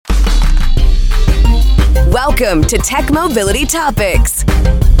Welcome to Tech Mobility Topics.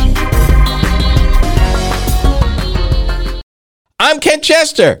 I'm Ken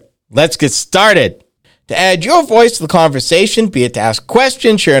Chester. Let's get started. To add your voice to the conversation, be it to ask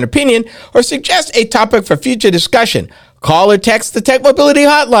questions, share an opinion, or suggest a topic for future discussion, call or text the Tech Mobility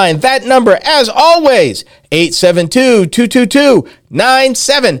Hotline. That number, as always,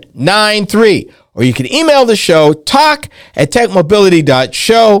 872-222-9793. Or you can email the show,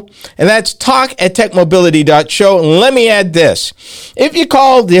 talk@techmobility.show, and that's talk@techmobility.show. And let me add this. If you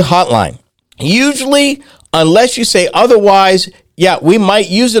call the hotline, usually, unless you say otherwise, we might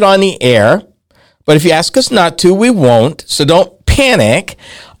use it on the air. But if you ask us not to, we won't. So don't panic.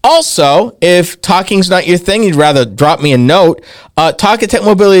 Also, if talking's not your thing, you'd rather drop me a note,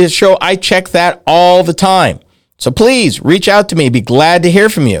 talk@techmobility.show. I check that all the time. So please reach out to me. Be glad to hear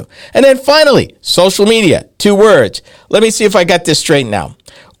from you. And then finally, social media, 2 words. Let me see if I got this straight now.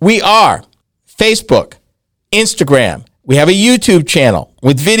 We are Facebook, Instagram. We have a YouTube channel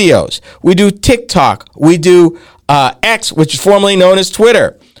with videos. We do TikTok. We do X, which is formerly known as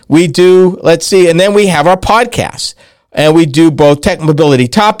Twitter. We do, and then we have our podcasts. And we do both Tech Mobility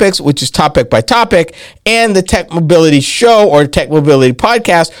Topics, which is topic by topic, and the Tech Mobility Show or Tech Mobility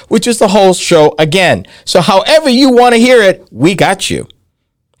Podcast, which is the whole show again. So however you want to hear it, we got you.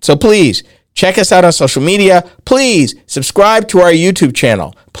 So please check us out on social media. Please subscribe to our YouTube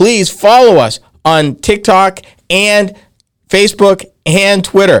channel. Please follow us on TikTok and Facebook and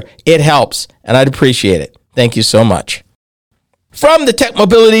Twitter. It helps, and I'd appreciate it. Thank you so much. From the Tech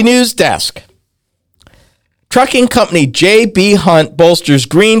Mobility News Desk. Trucking company J.B. Hunt bolsters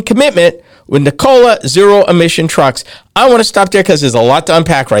green commitment with Nikola zero-emission trucks. I want to stop there because there's a lot to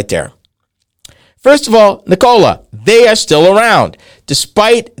unpack right there. First of all, Nikola, they are still around.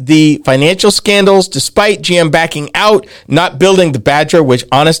 Despite the financial scandals, despite GM backing out, not building the Badger, which,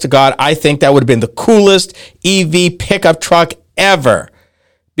 honest to God, I think that would have been the coolest EV pickup truck ever.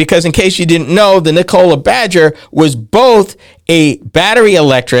 Because in case you didn't know, the Nikola Badger was both a battery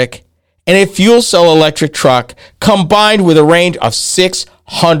electric and a fuel cell electric truck combined with a range of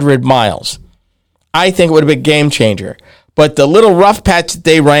 600 miles. I think it would have been a game changer. But the little rough patch that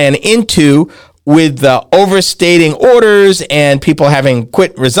they ran into with the overstating orders and people having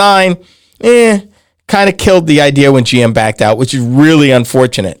quit and resign, kind of killed the idea when GM backed out, which is really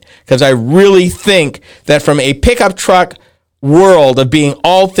unfortunate. Because I really think that from a pickup truck world of being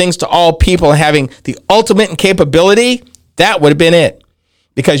all things to all people and having the ultimate in capability, that would have been it.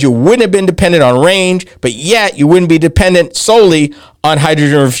 Because you wouldn't have been dependent on range, but yet you wouldn't be dependent solely on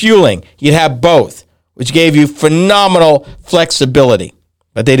hydrogen refueling. You'd have both, which gave you phenomenal flexibility.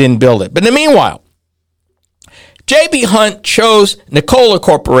 But they didn't build it. But in the meanwhile, J.B. Hunt chose Nikola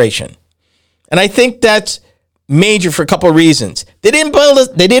Corporation. And I think that's major for a couple of reasons. They didn't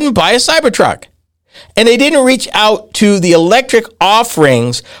buy a Cybertruck. And they didn't reach out to the electric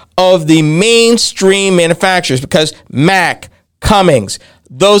offerings of the mainstream manufacturers because Mack, Cummins,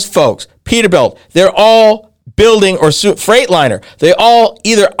 those folks, Peterbilt, they're all building or Freightliner. They all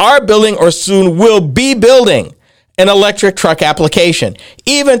either are building or soon will be building an electric truck application.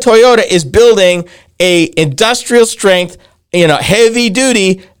 Even Toyota is building a industrial strength, heavy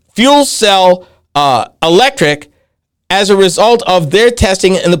duty fuel cell electric as a result of their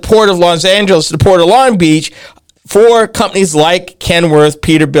testing in the Port of Los Angeles, the Port of Long Beach, for companies like Kenworth,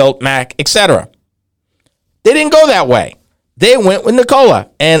 Peterbilt, Mack, etc. They didn't go that way. They went with Nikola,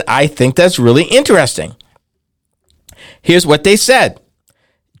 and I think that's really interesting. Here's what they said.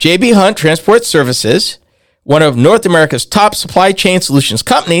 J.B. Hunt Transport Services, one of North America's top supply chain solutions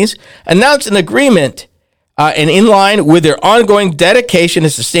companies, announced an agreement and in line with their ongoing dedication to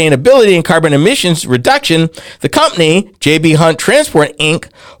sustainability and carbon emissions reduction, the company, J.B. Hunt Transport,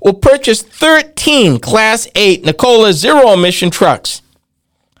 Inc., will purchase 13 Class 8 Nikola zero-emission trucks.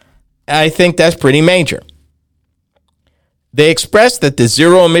 I think that's pretty major. They expressed that the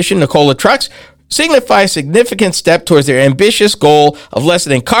zero-emission Nikola trucks signify a significant step towards their ambitious goal of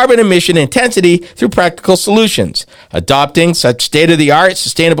lessening carbon emission intensity through practical solutions. Adopting such state-of-the-art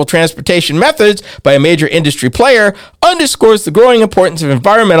sustainable transportation methods by a major industry player underscores the growing importance of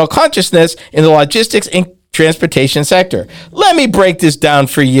environmental consciousness in the logistics and transportation sector. Let me break this down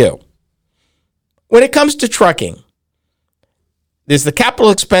for you. When it comes to trucking, there's the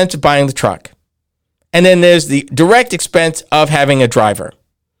capital expense of buying the truck. And then there's the direct expense of having a driver.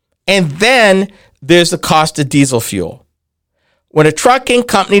 And then there's the cost of diesel fuel. When a trucking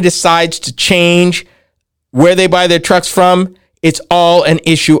company decides to change where they buy their trucks from, it's all an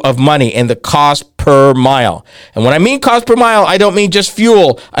issue of money and the cost per mile. And when I mean cost per mile, I don't mean just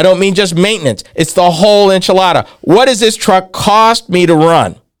fuel. I don't mean just maintenance. It's the whole enchilada. What does this truck cost me to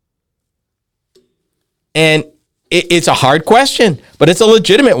run? And it's a hard question, but it's a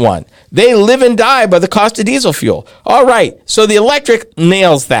legitimate one. They live and die by the cost of diesel fuel. All right, so the electric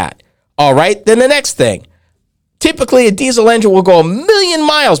nails that. All right, then the next thing. Typically, a diesel engine will go 1 million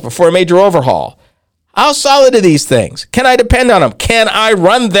miles before a major overhaul. How solid are these things? Can I depend on them? Can I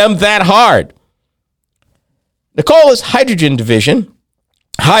run them that hard? Nikola's hydrogen division,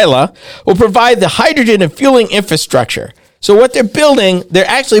 HYLA, will provide the hydrogen and fueling infrastructure. So what they're building, they're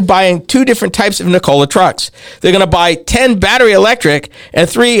actually buying 2 different types of Nikola trucks. They're going to buy 10 battery electric and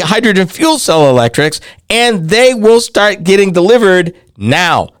 3 hydrogen fuel cell electrics, and they will start getting delivered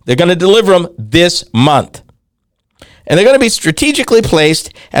now. They're going to deliver them this month. And they're going to be strategically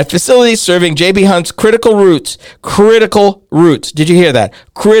placed at facilities serving J.B. Hunt's critical routes. Critical routes. Did you hear that?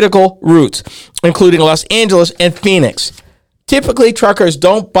 Critical routes, including Los Angeles and Phoenix. Typically, truckers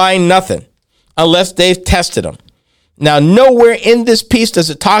don't buy nothing unless they've tested them. Now, nowhere in this piece does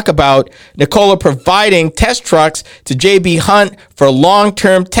it talk about Nikola providing test trucks to J.B. Hunt for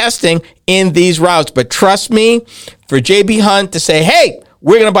long-term testing in these routes. But trust me, for J.B. Hunt to say, hey,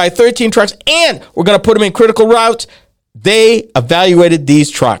 we're going to buy 13 trucks and we're going to put them in critical routes, they evaluated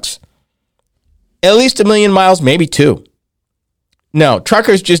these trucks. At least 1 million miles, maybe 2. No,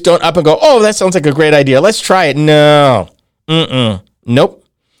 truckers just don't up and go, oh, that sounds like a great idea. Let's try it. No. Nope.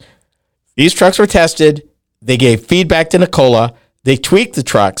 These trucks were tested. They gave feedback to Nikola, they tweaked the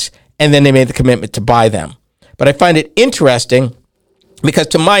trucks, and then they made the commitment to buy them. But I find it interesting because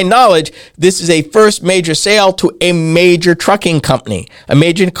to my knowledge, this is a first major sale to a major trucking company, a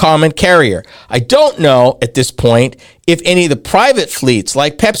major common carrier. I don't know at this point if any of the private fleets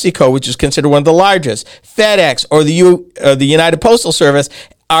like PepsiCo, which is considered one of the largest, FedEx, or the United Postal Service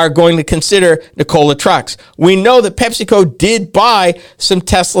are going to consider Nikola trucks. We know that PepsiCo did buy some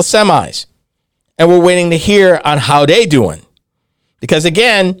Tesla semis. And we're waiting to hear on how they doing. Because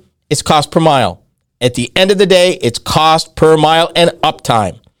again, it's cost per mile. At the end of the day, it's cost per mile and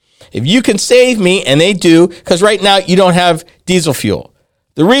uptime. If you can save me, and they do, because right now you don't have diesel fuel.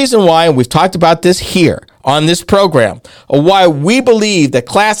 The reason why, and we've talked about this here on this program, or why we believe that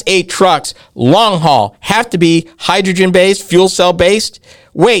Class 8 trucks, long haul, have to be hydrogen-based, fuel cell-based,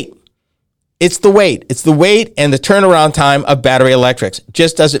 weight. It's the weight. It's the weight and the turnaround time of battery electrics.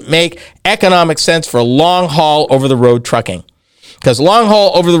 Just doesn't make economic sense for long haul over the road trucking. Because long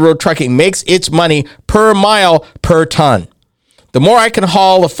haul over the road trucking makes its money per mile per ton. The more I can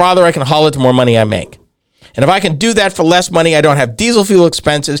haul, the farther I can haul it, the more money I make. And if I can do that for less money, I don't have diesel fuel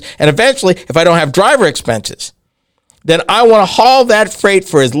expenses. And eventually, if I don't have driver expenses, then I want to haul that freight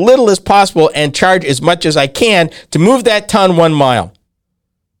for as little as possible and charge as much as I can to move that ton 1 mile.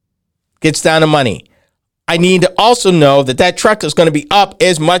 Gets down to money. I need to also know that that truck is going to be up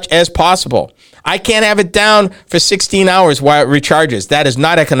as much as possible. I can't have it down for 16 hours while it recharges. That is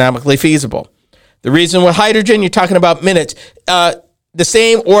not economically feasible. The reason with hydrogen, you're talking about minutes, the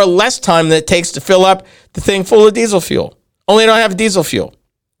same or less time that it takes to fill up the thing full of diesel fuel. Only I don't have diesel fuel,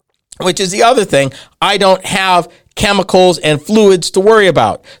 which is the other thing. I don't have chemicals and fluids to worry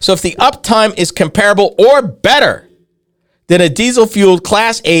about. So if the uptime is comparable or better than a diesel-fueled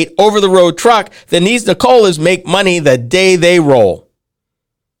Class 8 over-the-road truck, then these Nikolas make money the day they roll.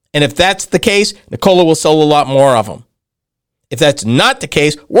 And if that's the case, Nikola will sell a lot more of them. If that's not the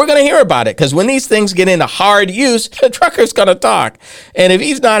case, we're going to hear about it, because when these things get into hard use, the trucker's going to talk. And if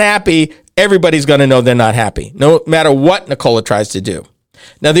he's not happy, everybody's going to know they're not happy, no matter what Nikola tries to do.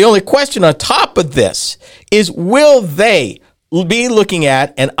 Now, the only question on top of this is, will they be looking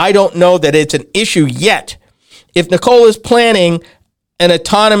at, and I don't know that it's an issue yet, if Nikola is planning an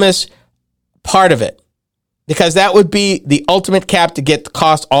autonomous part of it, because that would be the ultimate cap to get the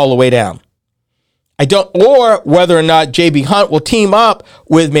cost all the way down. Or whether or not J.B. Hunt will team up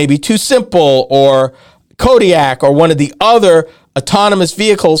with maybe Too Simple or Kodiak or one of the other autonomous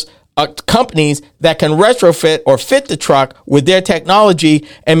vehicles companies that can retrofit or fit the truck with their technology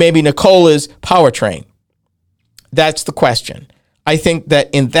and maybe Nikola's powertrain. That's the question. I think that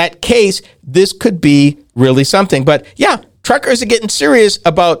in that case, this could be really something. But yeah, truckers are getting serious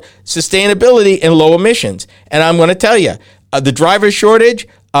about sustainability and low emissions. And I'm going to tell you, the driver shortage,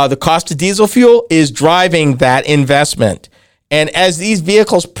 the cost of diesel fuel is driving that investment. And as these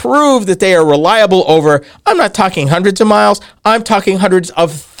vehicles prove that they are reliable over, I'm not talking hundreds of miles, I'm talking hundreds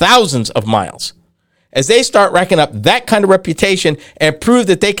of thousands of miles. As they start racking up that kind of reputation and prove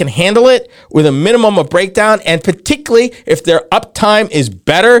that they can handle it with a minimum of breakdown, and particularly if their uptime is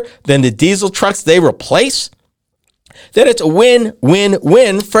better than the diesel trucks they replace, then it's a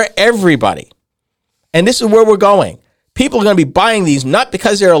win-win-win for everybody. And this is where we're going. People are going to be buying these not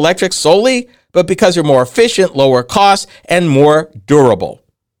because they're electric solely, but because they're more efficient, lower cost, and more durable.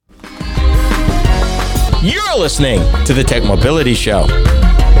 You're listening to the Tech Mobility Show.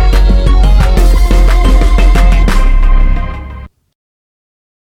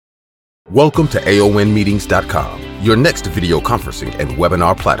 Welcome to AONmeetings.com, your next video conferencing and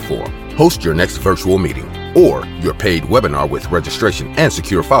webinar platform. Host your next virtual meeting or your paid webinar with registration and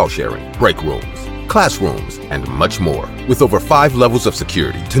secure file sharing, break rooms, classrooms, and much more. With over 5 levels of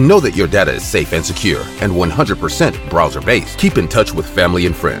security to know that your data is safe and secure and 100% browser-based. Keep in touch with family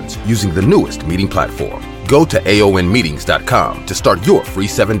and friends using the newest meeting platform. Go to AONmeetings.com to start your free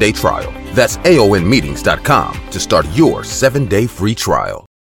 7-day trial. That's AONmeetings.com to start your 7-day free trial.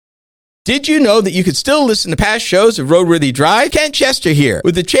 Did you know that you could still listen to past shows of Roadworthy Drive? Kent Chester here.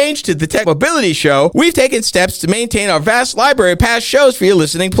 With the change to the Tech Mobility Show, we've taken steps to maintain our vast library of past shows for your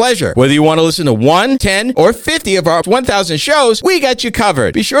listening pleasure. Whether you want to listen to 1, 10, or 50 of our 1,000 shows, we got you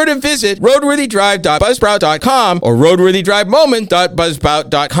covered. Be sure to visit roadworthydrive.buzzsprout.com or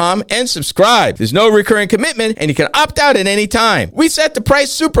roadworthydrivemoment.buzzsprout.com and subscribe. There's no recurring commitment, and you can opt out at any time. We set the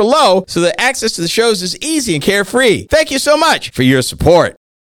price super low so that access to the shows is easy and carefree. Thank you so much for your support.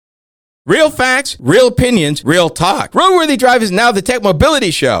 Real facts, real opinions, real talk. Roadworthy Drive is now the Tech Mobility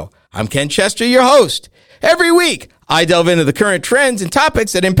Show. I'm Ken Chester, your host. Every week, I delve into the current trends and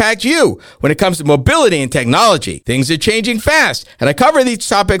topics that impact you when it comes to mobility and technology. Things are changing fast, and I cover these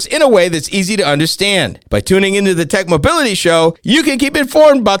topics in a way that's easy to understand. By tuning into the Tech Mobility Show, you can keep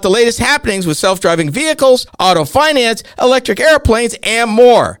informed about the latest happenings with self-driving vehicles, auto finance, electric airplanes, and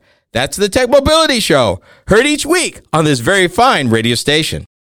more. That's the Tech Mobility Show, heard each week on this very fine radio station.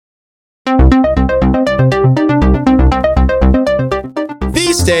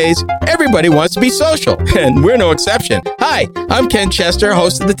 These days, everybody wants to be social, and we're no exception. Hi, I'm Ken Chester,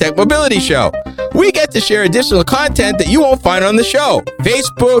 host of the Tech Mobility Show. We get to share additional content that you won't find on the show.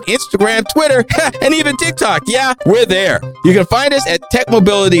 Facebook, Instagram, Twitter, and even TikTok. Yeah, we're there. You can find us at Tech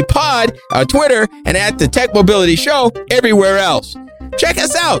Mobility Pod on Twitter and at the Tech Mobility Show everywhere else. Check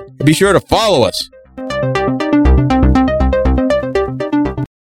us out and be sure to follow us.